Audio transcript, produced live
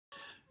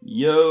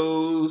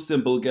Yo,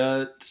 Simple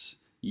Gut,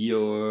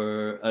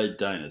 you're a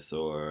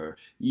dinosaur.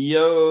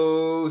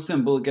 Yo,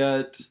 Simple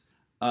Gut,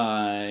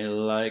 I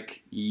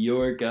like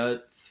your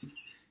guts.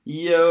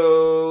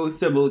 Yo,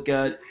 Simple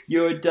Gut,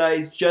 your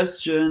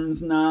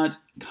digestion's not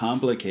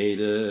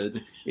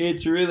complicated.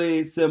 It's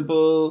really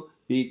simple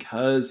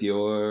because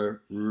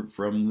you're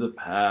from the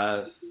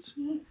past.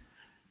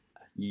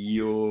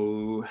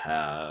 You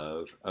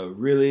have a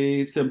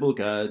really simple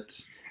gut.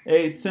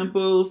 A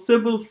simple,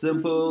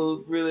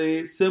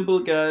 really simple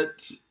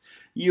gut.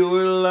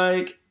 You're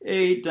like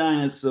a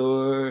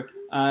dinosaur.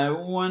 I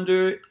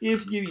wonder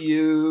if you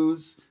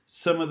use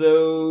some of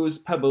those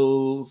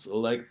pebbles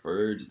like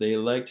birds they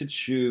like to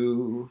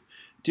chew.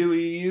 Do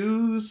we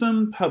use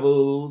some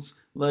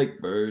pebbles like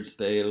birds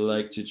they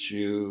like to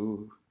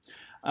chew?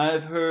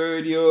 I've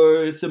heard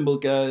your simple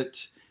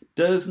gut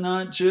does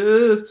not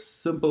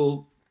just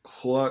simple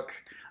cluck.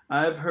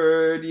 I've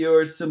heard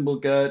your simple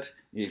gut,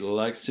 it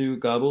likes to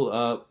gobble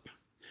up.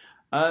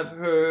 I've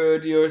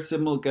heard your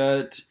simple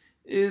gut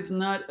is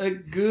not a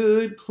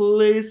good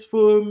place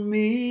for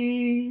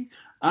me.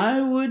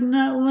 I would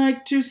not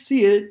like to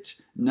see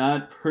it,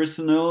 not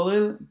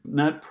personally.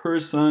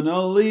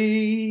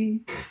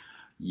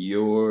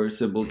 Your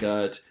simple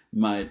gut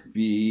might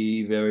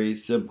be very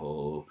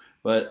simple,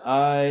 but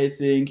I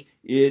think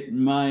it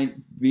might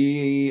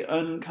be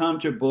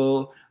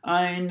uncomfortable.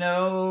 I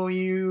know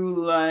you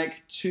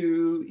like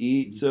to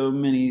eat so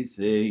many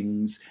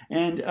things,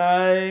 and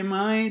I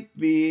might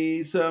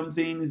be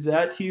something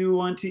that you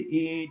want to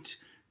eat.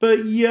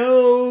 But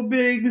yo,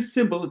 big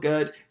simple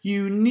gut,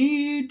 you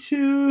need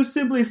to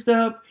simply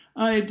stop.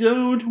 I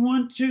don't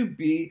want to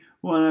be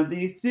one of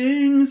the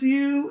things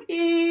you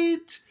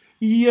eat.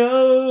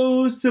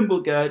 Yo,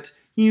 simple gut,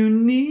 you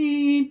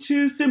need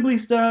to simply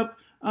stop.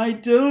 I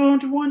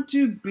don't want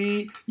to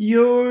be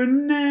your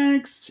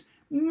next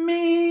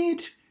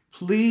meat.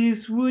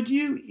 Please, would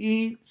you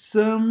eat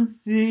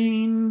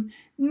something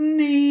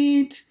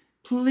neat?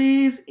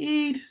 Please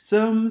eat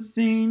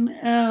something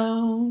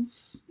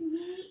else.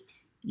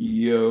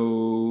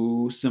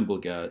 Yo, simple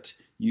gut,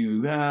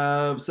 you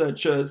have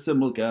such a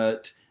simple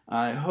gut.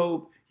 I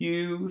hope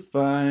you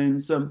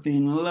find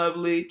something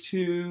lovely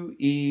to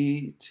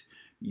eat.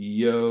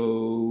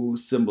 Yo,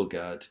 simple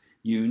gut,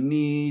 you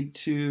need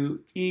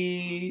to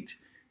eat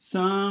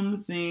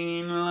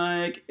something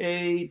like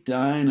a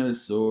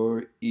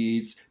dinosaur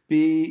eats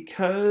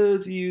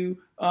because you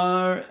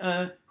are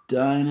a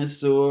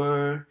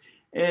dinosaur.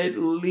 At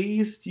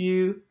least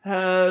you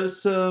have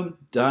some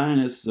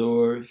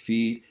dinosaur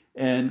feet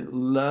and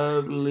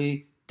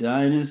lovely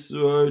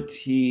dinosaur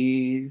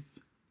teeth.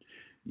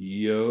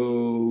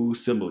 Yo,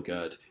 simple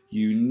gut,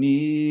 you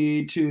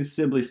need to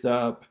simply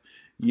stop.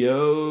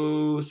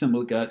 Yo,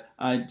 simple gut,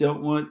 I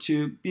don't want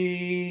to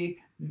be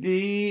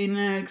the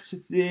next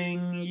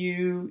thing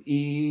you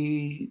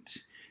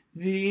eat.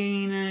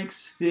 The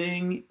next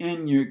thing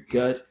in your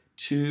gut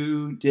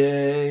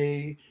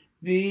today.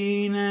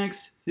 The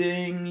next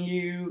thing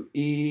you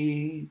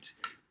eat.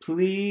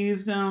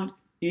 Please don't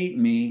eat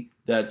me,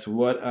 that's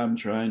what I'm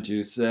trying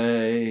to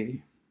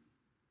say.